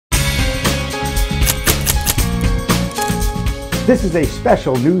This is a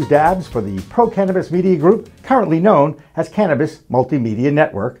special news dabs for the Pro-Cannabis Media Group, currently known as Cannabis Multimedia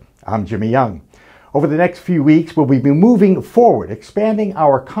Network. I'm Jimmy Young. Over the next few weeks, we'll be moving forward, expanding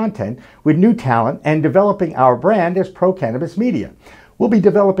our content with new talent and developing our brand as Pro-Cannabis Media. We'll be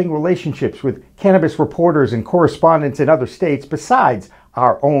developing relationships with cannabis reporters and correspondents in other states besides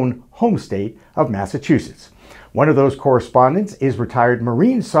our own home state of Massachusetts. One of those correspondents is retired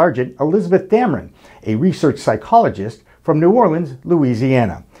Marine Sergeant Elizabeth Damron, a research psychologist from New Orleans,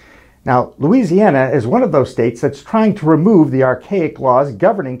 Louisiana. Now, Louisiana is one of those states that's trying to remove the archaic laws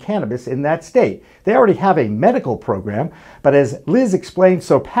governing cannabis in that state. They already have a medical program, but as Liz explained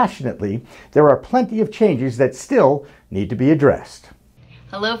so passionately, there are plenty of changes that still need to be addressed.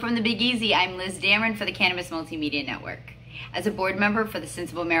 Hello from the Big Easy. I'm Liz Damron for the Cannabis Multimedia Network. As a board member for the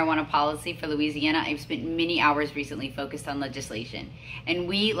Sensible Marijuana Policy for Louisiana, I've spent many hours recently focused on legislation. And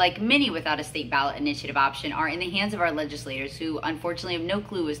we, like many without a state ballot initiative option, are in the hands of our legislators who unfortunately have no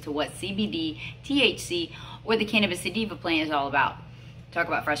clue as to what CBD, THC, or the cannabis sativa plant is all about. Talk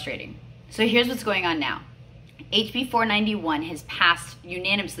about frustrating. So here's what's going on now. HB 491 has passed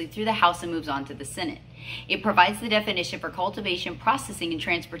unanimously through the House and moves on to the Senate. It provides the definition for cultivation, processing, and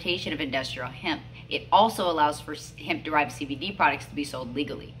transportation of industrial hemp. It also allows for hemp-derived CBD products to be sold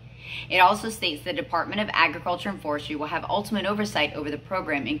legally. It also states the Department of Agriculture and Forestry will have ultimate oversight over the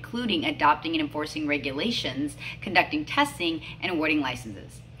program, including adopting and enforcing regulations, conducting testing, and awarding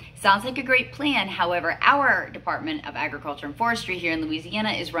licenses. Sounds like a great plan. However, our Department of Agriculture and Forestry here in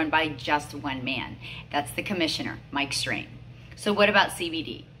Louisiana is run by just one man. That's the commissioner, Mike Strain. So what about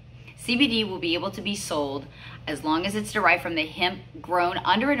CBD? CBD will be able to be sold as long as it's derived from the hemp grown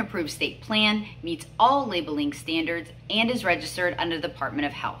under an approved state plan, meets all labeling standards, and is registered under the Department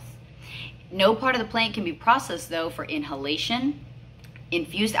of Health. No part of the plant can be processed, though, for inhalation,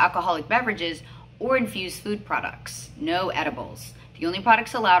 infused alcoholic beverages, or infused food products. No edibles. The only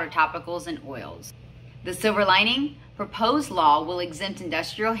products allowed are topicals and oils. The silver lining? Proposed law will exempt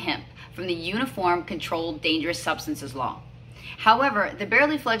industrial hemp from the Uniform Controlled Dangerous Substances Law. However, the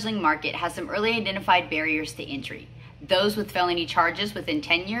barely fledgling market has some early identified barriers to entry. Those with felony charges within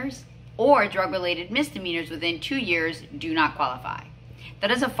 10 years or drug-related misdemeanors within 2 years do not qualify. That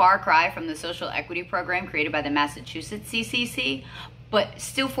is a far cry from the social equity program created by the Massachusetts CCC, but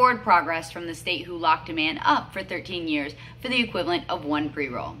still forward progress from the state who locked a man up for 13 years for the equivalent of one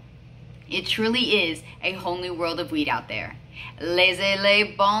pre-roll. It truly is a whole new world of weed out there.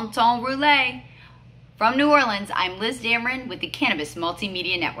 Laissez-les bon temps rouler. From New Orleans, I'm Liz Damron with the Cannabis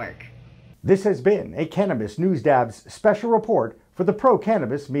Multimedia Network. This has been a Cannabis News Dabs special report for the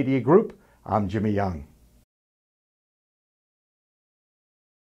Pro-Cannabis Media Group. I'm Jimmy Young.